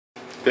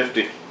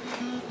50.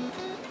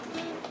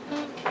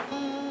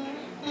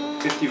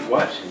 50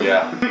 what?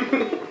 Yeah.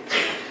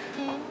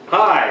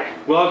 Hi,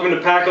 welcome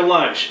to Pack a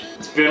Lunch.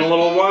 It's been a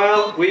little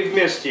while, we've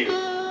missed you.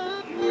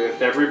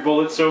 With every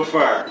bullet so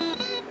far.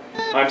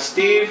 I'm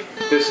Steve,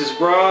 this is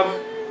Rob.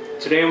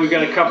 Today we've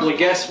got a couple of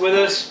guests with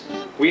us.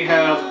 We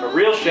have a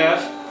real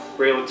chef,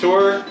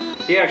 Latour.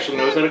 He actually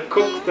knows how to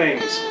cook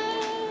things.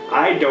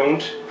 I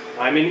don't.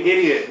 I'm an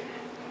idiot.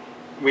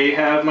 We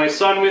have my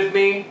son with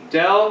me,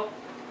 Dehl.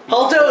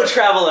 Hello,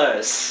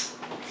 travelers!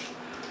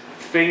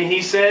 Thing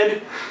he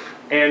said.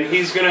 And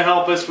he's gonna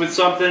help us with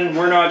something,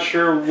 we're not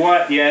sure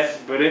what yet,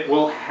 but it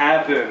will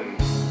happen.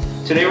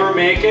 Today we're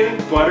making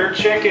butter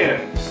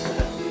chicken.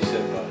 You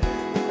said butt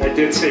hair. I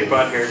did say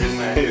butt hair, didn't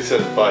I? He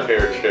said butt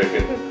hair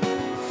chicken.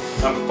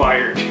 I'm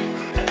fired.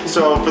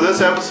 So for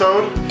this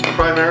episode,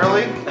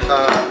 primarily,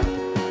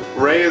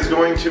 Ray is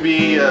going to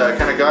be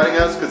kind of guiding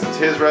us because it's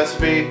his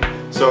recipe.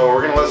 So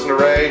we're gonna listen to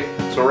Ray.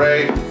 So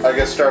Ray, I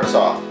guess start us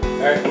off.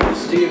 Alright,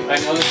 Steve, I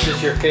know this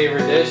is your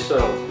favorite dish, so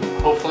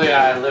hopefully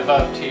I live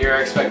up to your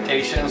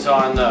expectations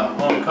on the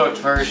home-cooked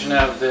version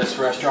of this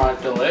restaurant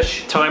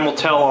delish. Time will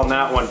tell on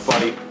that one,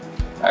 buddy.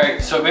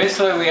 Alright, so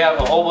basically we have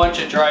a whole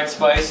bunch of dried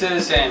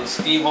spices and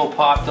Steve will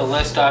pop the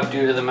list up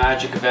due to the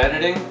magic of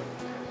editing.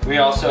 We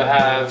also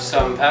have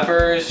some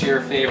peppers,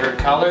 your favorite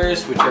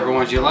colors, whichever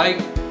ones you like.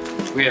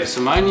 We have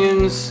some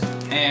onions,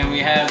 and we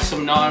have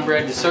some naan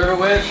bread to serve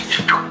it with.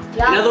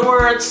 In other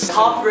words,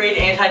 top-grade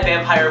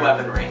anti-vampire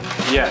weaponry.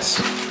 Yes.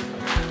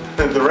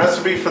 The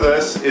recipe for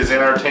this is in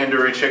our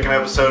tandoori chicken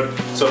episode.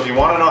 So if you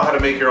want to know how to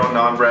make your own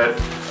naan bread,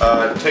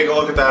 take a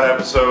look at that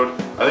episode.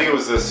 I think it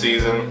was this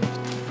season.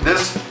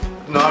 This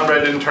naan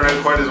bread didn't turn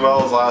out quite as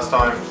well as last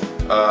time.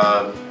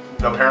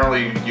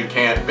 Apparently you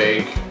can't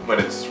bake when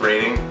it's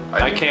raining.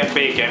 I can't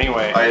bake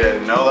anyway. I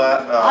didn't know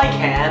that. I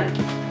can.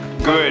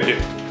 Good.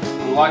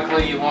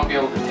 Luckily you won't be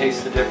able to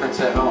taste the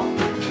difference at home.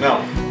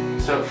 No.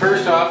 So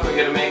first off, we're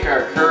gonna make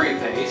our curry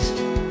paste.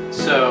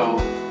 So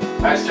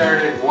I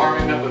started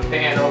warming up a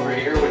pan over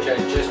here, which I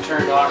just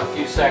turned on a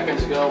few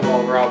seconds ago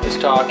while Rob was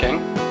talking.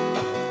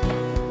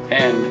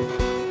 And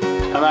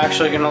I'm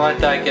actually gonna let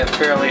that get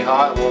fairly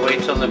hot. We'll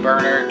wait till the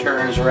burner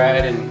turns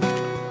red and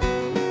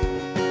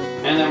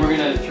then we're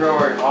gonna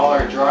throw all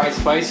our dry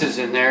spices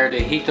in there to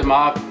heat them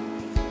up,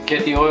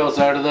 get the oils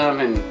out of them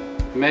and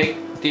make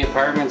the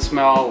apartment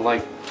smell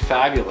like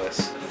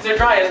fabulous. If they're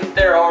dry, isn't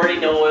there already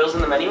no oils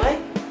in them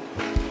anyway?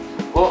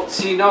 Well,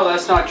 see, no,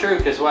 that's not true,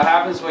 because what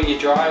happens when you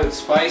dry with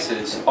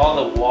spices,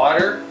 all the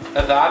water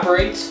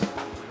evaporates,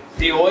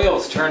 the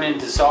oils turn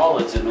into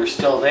solids and they're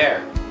still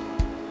there.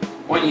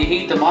 When you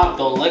heat them up,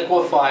 they'll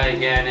liquefy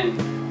again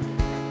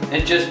and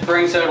it just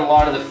brings out a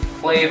lot of the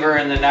flavor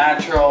and the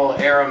natural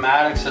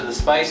aromatics of the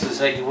spices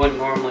that you wouldn't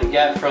normally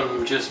get from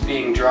them just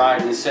being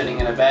dried and sitting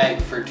in a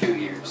bag for 2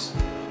 years.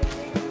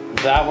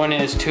 That one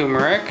is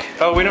turmeric.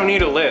 Oh, we don't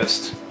need a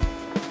list.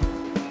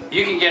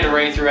 You can get it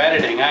right through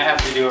editing. I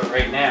have to do it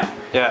right now.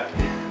 Yeah.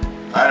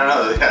 I don't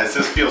know, guys,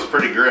 this feels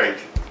pretty great.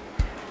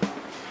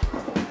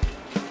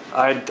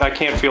 I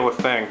can't feel a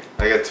thing.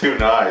 I got 2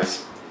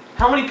 knives.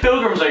 How many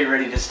pilgrims are you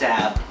ready to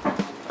stab?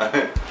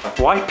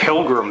 Why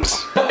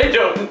pilgrims? I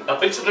don't know,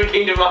 it's what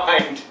came to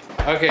mind.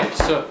 Okay,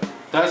 so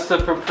that's the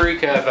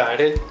paprika I've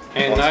added.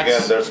 And Once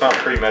that's, again, that's not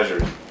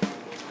pre-measured.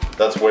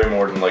 That's way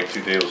more than like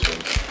 2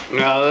 tablespoons.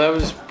 no, that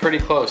was pretty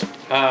close.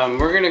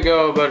 We're gonna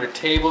go about a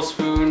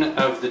tablespoon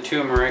of the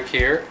turmeric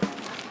here.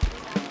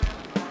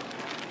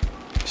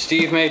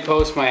 Steve may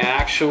post my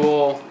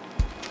actual,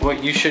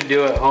 what you should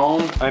do at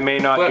home. I may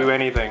not do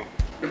anything.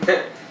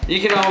 You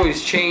can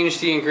always change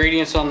the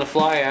ingredients on the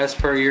fly as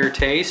per your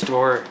taste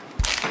or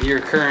your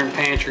current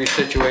pantry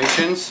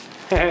situations.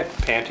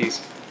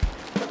 Panties.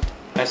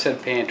 I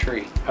said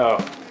pantry. Oh.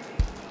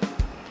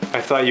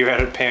 I thought you had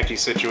a panty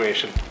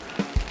situation.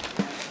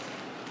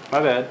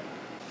 My bad.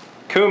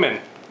 Cumin.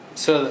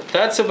 So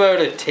that's about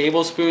a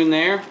tablespoon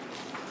there.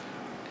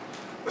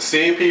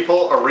 See,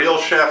 people, a real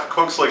chef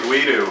cooks like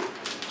we do.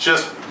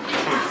 Just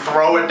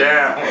throw it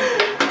down.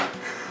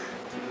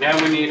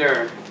 Now we need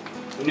our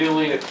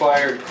newly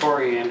acquired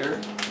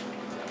coriander.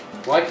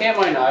 Why can't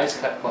my knives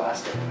cut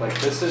plastic? Like,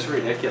 this is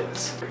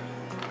ridiculous.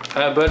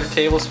 About a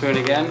tablespoon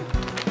again.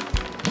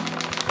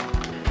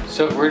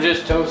 So we're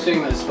just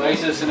toasting the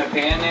spices in a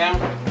pan now.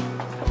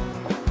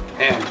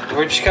 And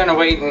we're just kind of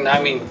waiting.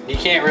 I mean, you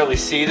can't really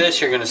see this.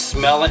 You're gonna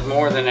smell it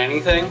more than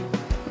anything.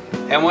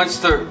 And once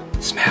the...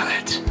 Smell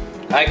it.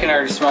 I can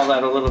already smell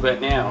that a little bit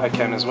now. I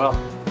can as well.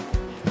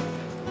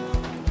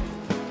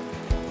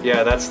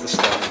 Yeah, that's the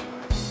stuff.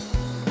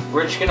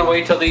 We're just gonna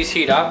wait till these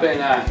heat up, and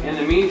in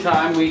the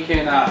meantime, we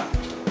can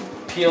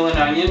peel an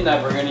onion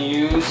that we're gonna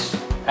use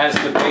as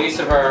the base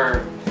of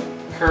our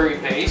curry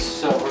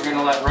paste. So we're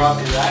gonna let Rob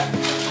do that.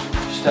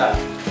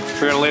 Just,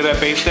 We're gonna lay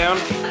that base down.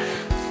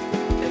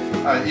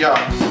 Yeah.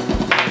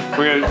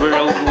 We're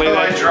gonna lay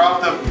I that.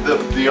 dropped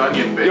the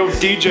onion base. Yo,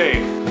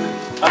 DJ.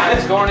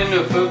 it's going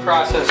into a food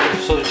processor,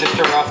 so it's just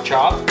a rough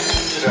chop.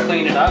 Just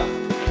clean it up.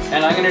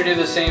 And I'm gonna do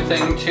the same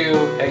thing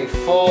to a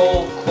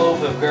full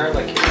clove of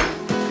garlic here.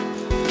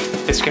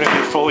 It's gonna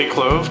be fully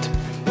cloved.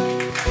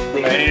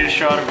 I need a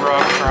shot of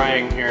Rob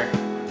crying here.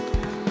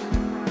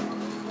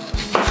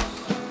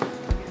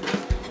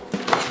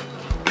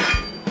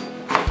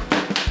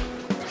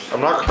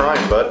 I'm not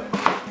crying, bud.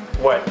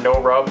 What, no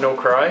Rob, no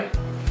cry?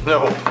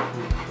 No.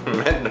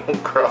 Men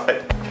don't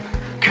cry.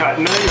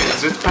 Cutting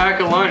onions, it's pack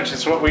a lunch,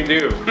 it's what we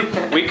do.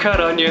 We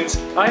cut onions,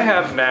 I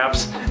have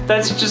naps,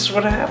 that's just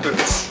what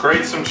happens.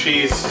 Grate some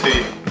cheese,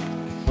 Steve.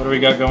 What do we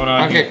got going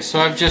on here? Okay, so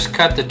I've just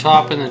cut the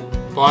top and the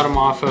bottom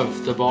off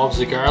of the bulbs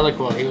of garlic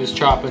while he was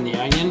chopping the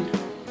onion.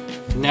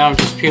 Now I'm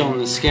just peeling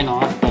the skin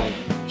off by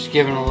just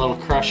giving a little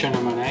crush under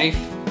my knife.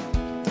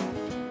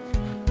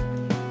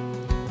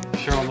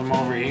 Throwing them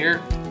over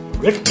here.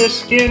 Rip the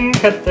skin,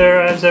 cut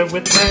their eyes out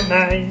with my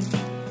knife.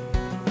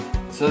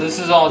 So this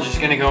is all just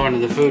going to go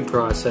into the food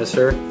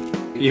processor.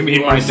 You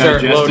mean my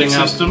digestive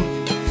system?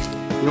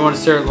 You want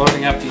to start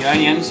loading up the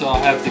onions, so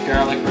I'll have the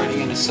garlic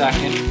ready in a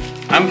second.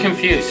 I'm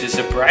confused, is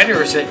it bread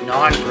or is it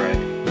non-bread?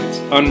 It's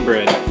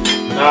unbread.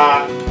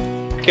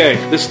 Okay,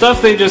 the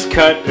stuff they just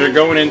cut are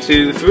going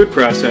into the food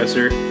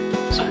processor.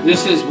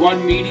 This is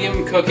 1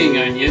 medium cooking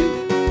onion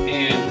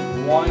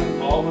and 1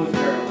 bulb of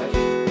garlic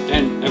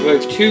and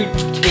about 2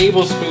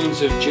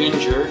 tablespoons of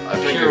ginger. I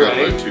think I got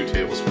about 2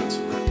 tablespoons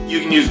of that. You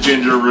can use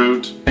ginger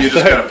root. You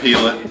just gotta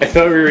peel it. I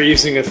thought we were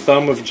using a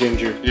thumb of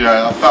ginger.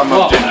 Yeah, a thumb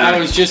of ginger. I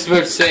was just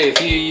about to say,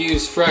 if you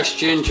use fresh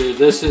ginger,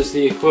 this is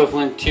the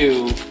equivalent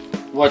to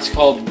what's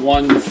called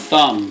 1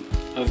 thumb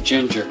of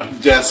ginger. A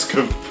desk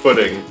of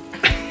pudding.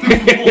 A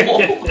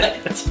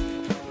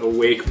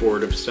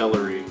wakeboard of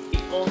celery.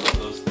 Both of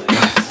those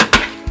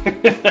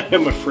things.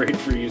 I'm afraid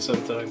for you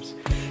sometimes.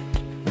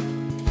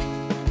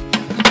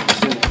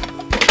 So,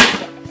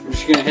 I'm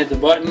just gonna hit the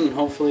button and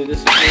hopefully this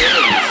will be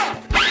it.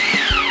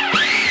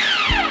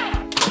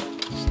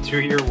 It's a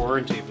 2-year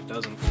warranty if it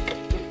doesn't.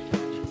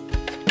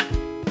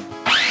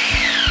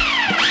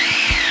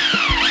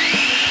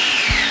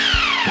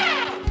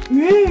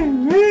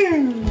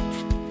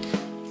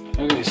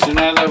 Okay, so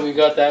now that we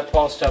got that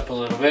pulsed up a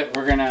little bit,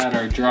 we're gonna add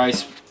our dry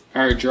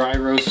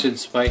roasted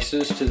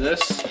spices to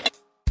this.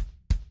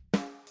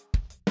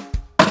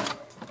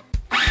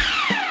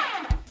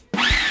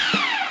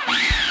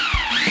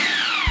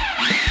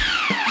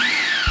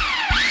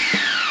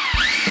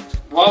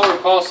 While we're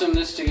pulsing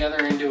this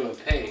together into a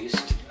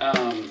paste,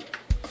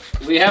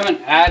 we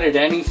haven't added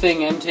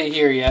anything into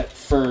here yet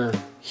for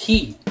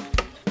heat,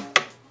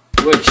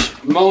 which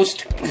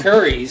most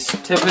curries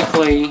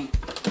typically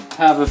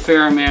have a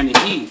fair amount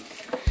of heat.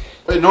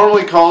 It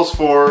normally calls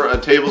for a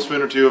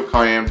tablespoon or 2 of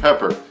cayenne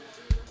pepper.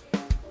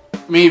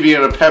 Me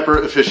being a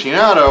pepper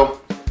aficionado,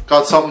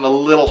 got something a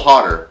little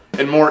hotter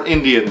and more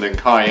Indian than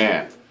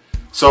cayenne.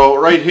 So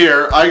right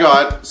here, I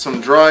got some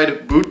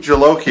dried boot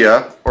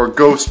jalokia or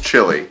ghost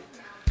chili.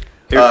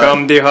 Here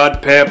come the hot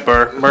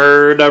pepper,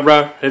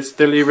 murderer, it's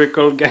the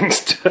lyrical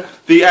gangster.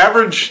 The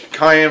average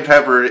cayenne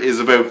pepper is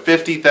about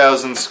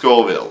 50,000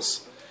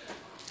 Scovilles.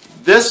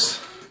 This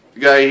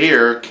guy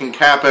here can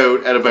cap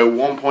out at about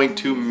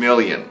 1.2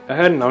 million. I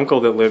had an uncle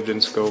that lived in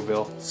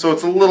Scoville. So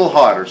it's a little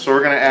hotter, so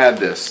we're going to add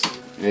this.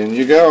 In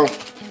you go.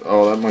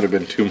 Oh, that might have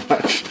been too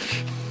much.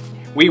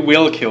 We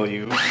will kill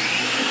you.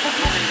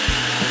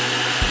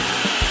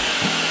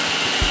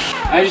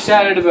 I just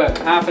added about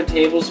half a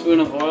tablespoon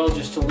of oil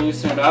just to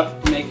loosen it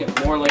up, make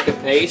it more like a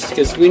paste,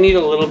 because we need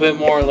a little bit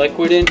more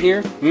liquid in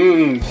here.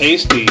 Mmm,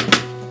 tasty.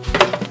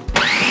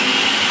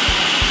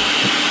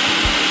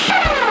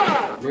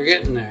 We're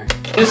getting there.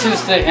 This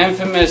is the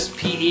infamous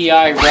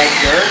PEI red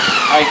dirt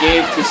I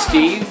gave to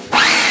Steve.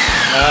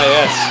 Ah,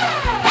 yes.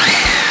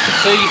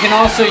 So you can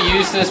also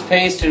use this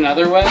paste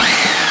another way,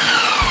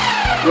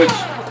 which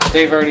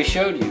they've already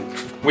showed you.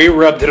 We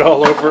rubbed it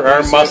all over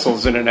our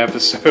muscles in an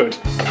episode.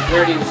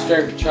 We're ready to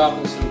start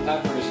chopping some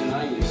peppers and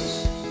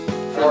onions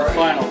for the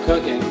final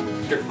cooking.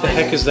 What the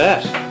heck is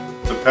that?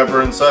 It's a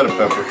pepper inside a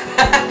pepper.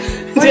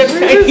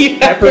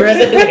 Pepper has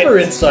a pepper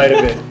inside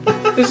of it.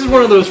 This is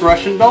one of those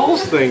Russian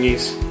dolls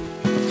thingies.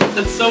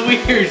 That's so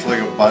weird. It's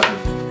like a button.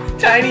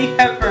 Tiny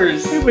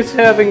peppers. It was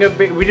having a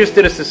big... We just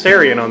did a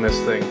cesarean on this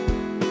thing.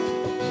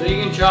 So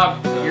you can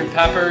chop your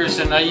peppers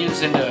and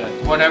onions into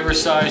whatever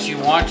size you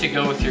want to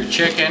go with your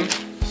chicken.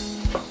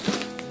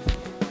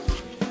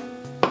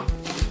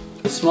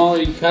 The smaller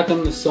you cut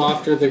them, the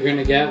softer they're going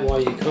to get while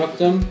you cook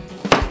them.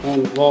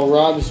 And while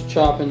Rob's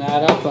chopping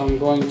that up, I'm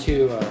going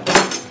to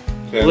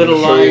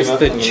littleize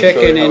the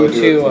chicken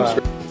into,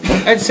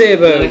 I'd say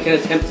about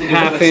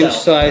half-inch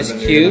size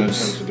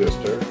cubes. We're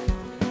going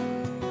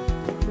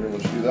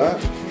to do that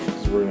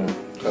because we're going to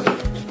cut it.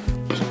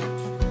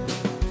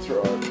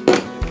 Throw it.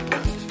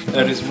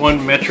 That is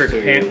 1 metric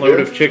pantload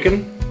of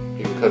chicken.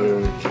 You can cut it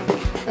in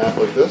half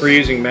like this. We're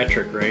using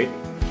metric, right?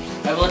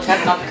 I will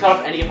attempt not to cut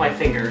off any of my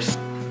fingers.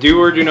 Do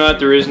or do not,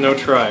 there is no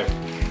try.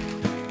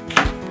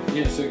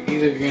 Yeah, so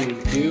either you're going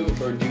to do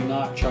or do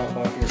not chop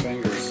off your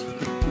fingers.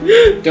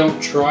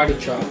 Don't try to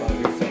chop off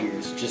your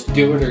fingers. Just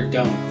do it or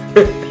don't.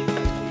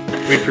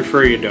 We'd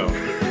prefer you don't.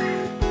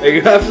 Are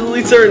you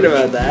absolutely certain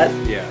about that?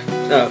 Yeah.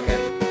 Oh, okay.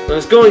 I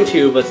was going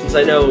to, but since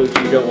I know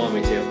you don't want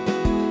me to.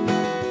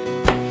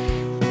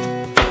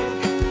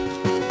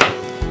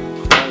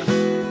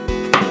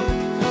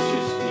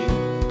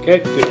 Okay,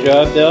 good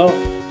job, Dehl.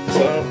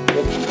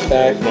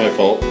 That's my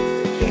fault.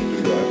 Don't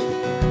do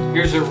that.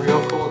 Here's a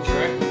real cool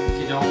trick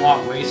if you don't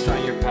want waste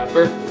on your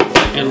pepper.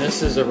 And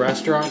this is a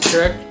restaurant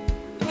trick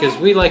because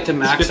we like to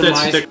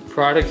maximize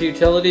product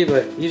utility,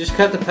 but you just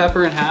cut the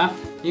pepper in half.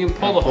 You can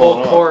pull the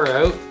whole core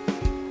out,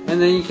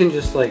 and then you can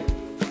just like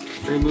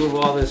remove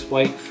all this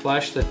white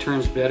flesh that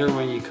turns bitter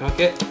when you cook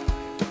it.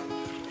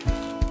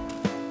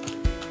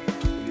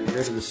 Get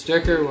rid of the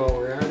sticker while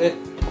we're at it.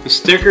 The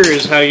sticker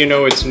is how you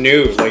know it's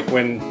new, like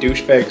when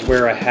douchebags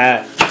wear a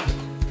hat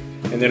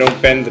and they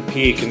don't bend the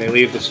peak and they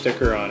leave the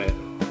sticker on it.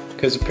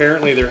 Because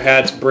apparently their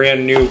hat's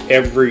brand new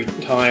every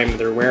time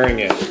they're wearing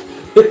it.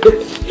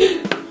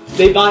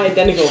 They buy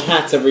identical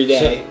hats every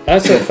day. So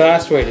that's a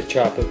fast way to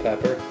chop a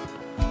pepper.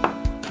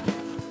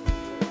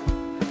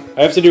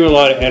 I have to do a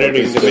lot of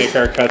editing to make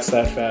our cuts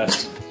that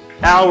fast.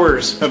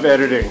 Hours of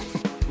editing.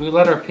 We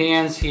let our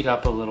pans heat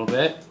up a little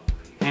bit.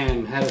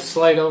 And had a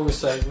slight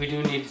oversight, we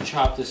do need to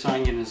chop this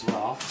onion as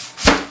well.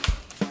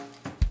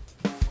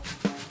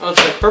 Oh,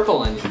 it's a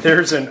purple onion.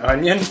 There's an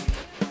onion?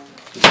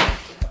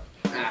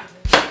 Ah.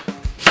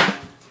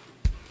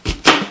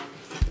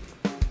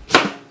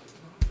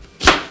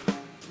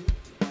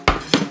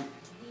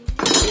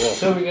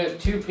 So we got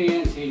two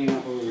pans heating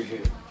up over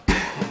here.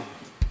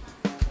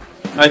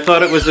 I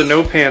thought it was a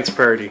no pants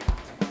party.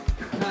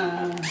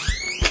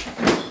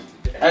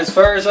 As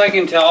far as I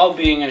can tell,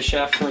 being a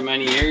chef for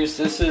many years,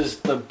 this is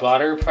the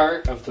butter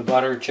part of the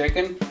butter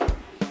chicken. Now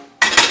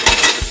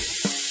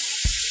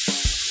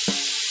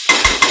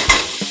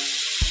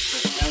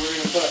we're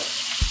going to put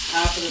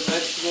half of the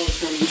vegetables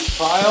from each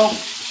pile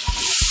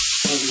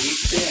into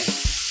each pan.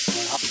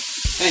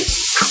 Thanks.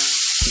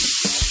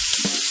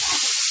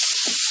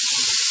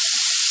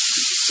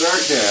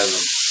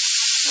 Sarcasm.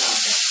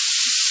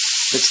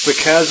 It's the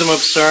chasm of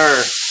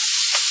Sar.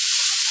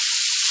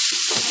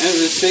 And at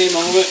the same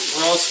moment,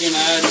 we're also going to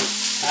add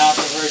half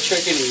of our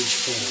chicken each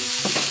pan.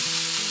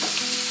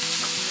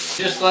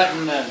 Just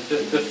letting the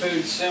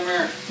food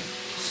simmer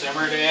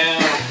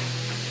down.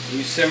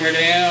 You simmer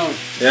down.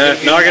 Yeah,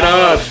 knock it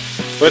off.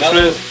 What's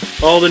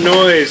with all the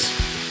noise?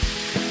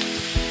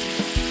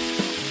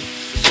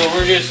 So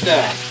we're just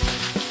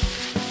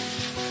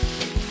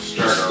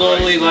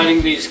slowly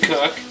letting these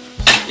cook.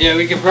 Yeah,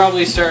 we could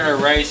probably start our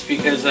rice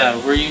because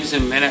we're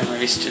using minute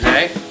rice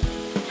today.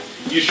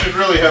 You should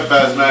really have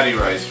basmati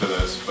rice for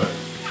this, but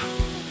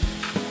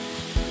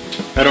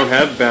I don't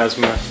have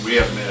basma. we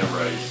have minute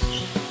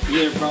rice.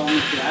 You got a problem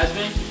with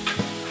jasmine?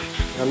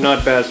 I'm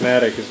not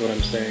basmatic is what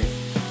I'm saying.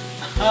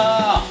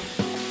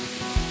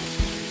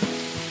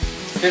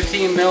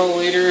 15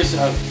 milliliters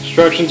of...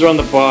 Instructions are on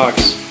the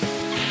box.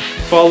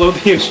 Follow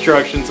the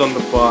instructions on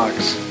the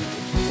box.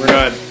 We're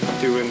not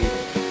doing...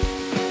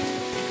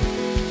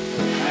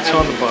 It's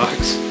on the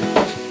box.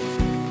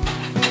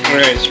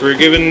 Alright, so we're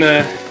giving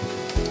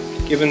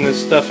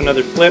this stuff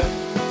another flip.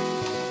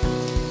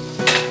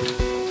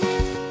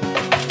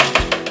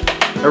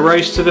 A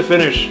rice to the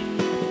finish.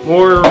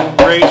 More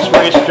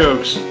race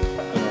jokes. I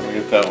don't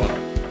get that one.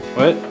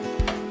 What?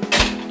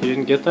 You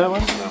didn't get that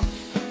one? No.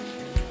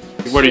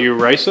 What are you,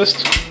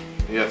 racist?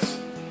 Yes.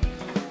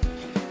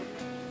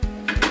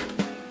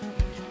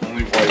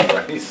 Only white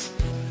rice.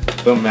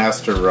 The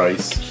master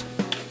rice.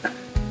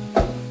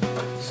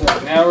 So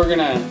now we're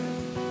gonna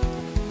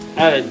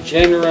add a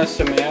generous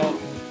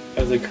amount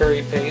of the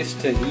curry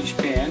paste to each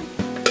pan.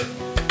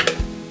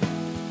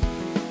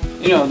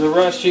 You know, the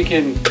rest you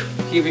can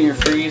keep in your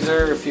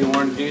freezer if you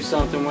want to do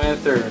something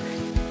with, or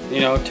you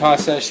know,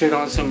 toss that shit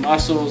on some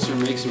mussels or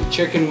make some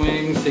chicken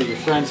wings that your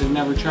friends have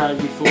never tried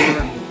before.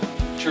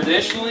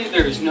 Traditionally,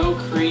 there's no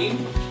cream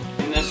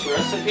in this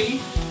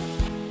recipe,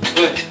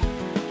 but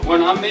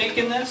when I'm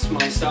making this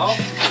myself,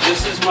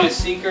 this is my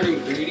secret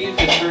ingredient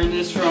to turn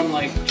this from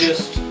like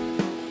just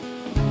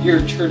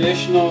your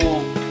traditional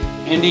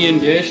Indian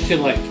dish to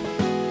like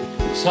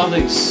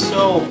something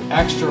so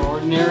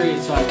extraordinary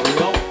it's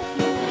unreal.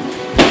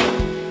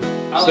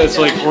 So it's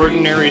like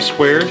ordinary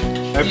squared?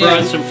 I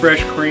brought some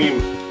fresh cream.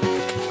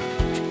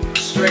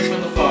 Straight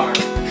from the farm.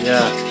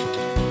 Yeah.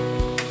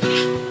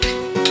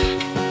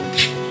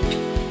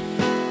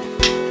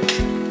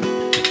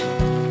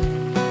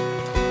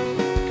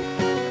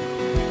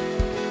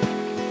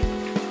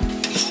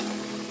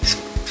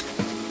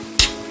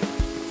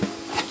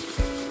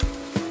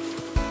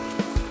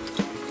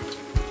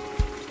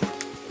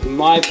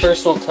 My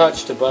personal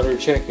touch to butter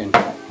chicken.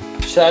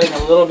 Just adding a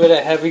little bit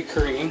of heavy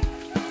cream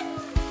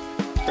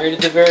right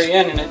at the very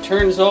end, and it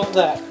turns all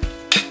that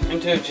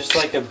into just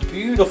like a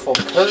beautiful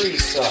curry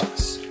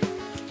sauce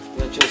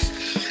that just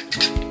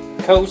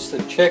coats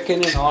the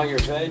chicken and all your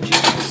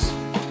veggies.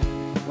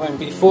 When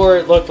before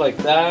it looked like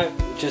that,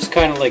 just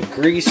kind of like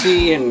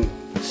greasy and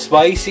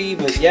spicy,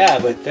 but yeah,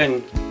 but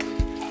then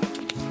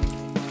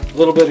a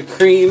little bit of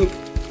cream,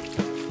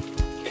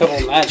 a couple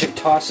of magic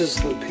tosses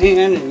to the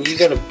pan, and you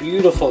got a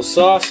beautiful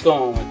sauce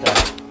going with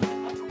that.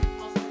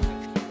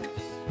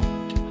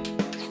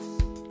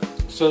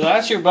 So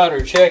that's your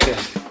butter chicken.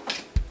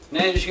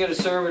 Now you just gotta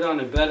serve it on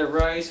a bed of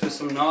rice with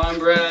some naan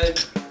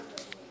bread.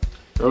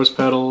 Rose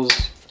petals.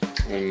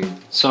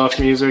 and soft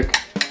music.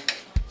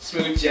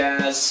 Smooth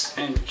jazz.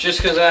 And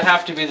just because I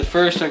have to be the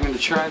first, I'm going to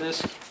try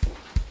this.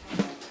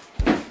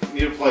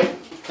 Need a plate.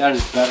 That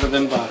is better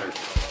than butter.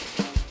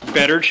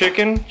 Better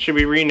chicken? Should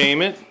we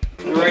rename it?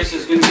 The rice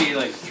is going to be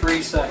like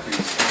 3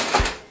 seconds.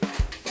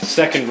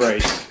 Second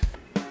rice.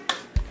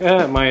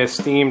 My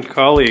esteemed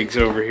colleagues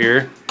over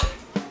here.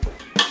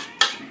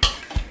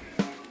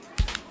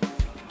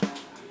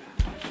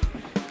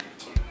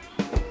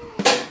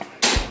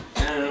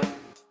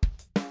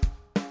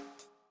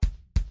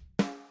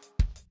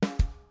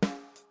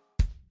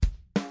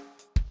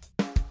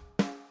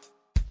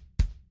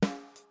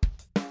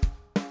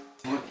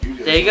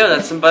 There you go,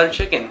 that's some butter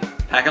chicken.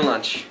 Pack a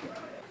lunch.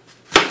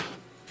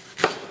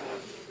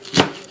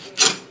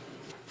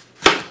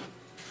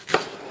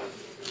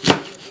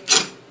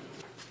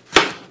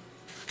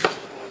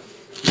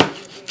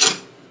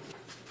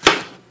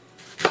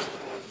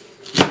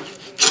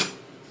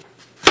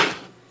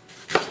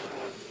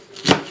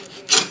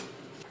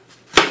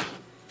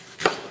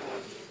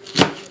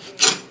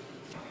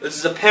 This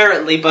is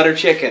apparently butter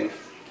chicken.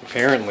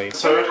 Apparently.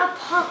 So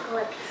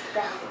Apocalypse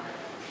spell.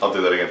 I'll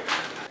do that again.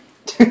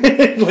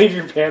 Leave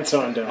your pants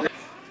on, Dehl.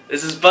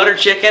 This is butter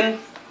chicken.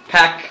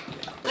 Pack.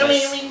 Let me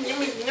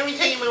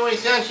tell you what I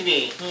saw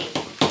today.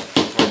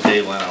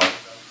 Dehl.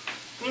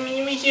 Let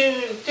me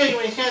tell you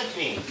what I saw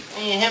today. I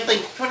have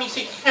like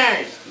 26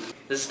 cars.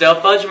 This is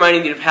Dehl Fudge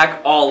reminding you to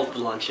pack all of the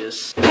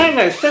lunches. You ever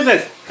notice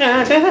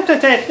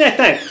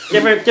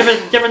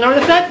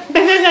that?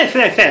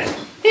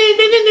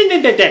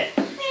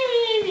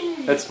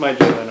 That's my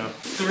Jeleno.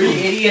 3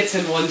 idiots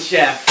and 1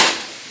 chef.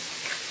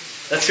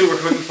 That's who we're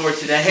cooking for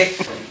today.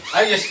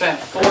 I just spent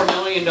 $4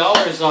 million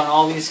on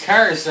all these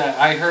cars that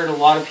I heard a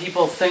lot of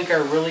people think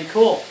are really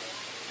cool.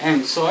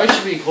 And so I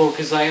should be cool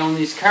because I own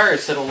these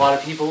cars that a lot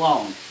of people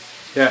own.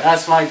 Yeah.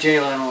 That's my Jay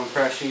Leno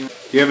impression.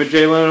 Do you have a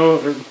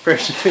Jeleno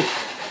impression?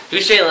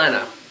 Who's Jay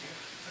Leno?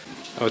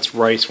 Oh, it's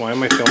rice. Why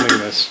am I filming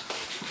this?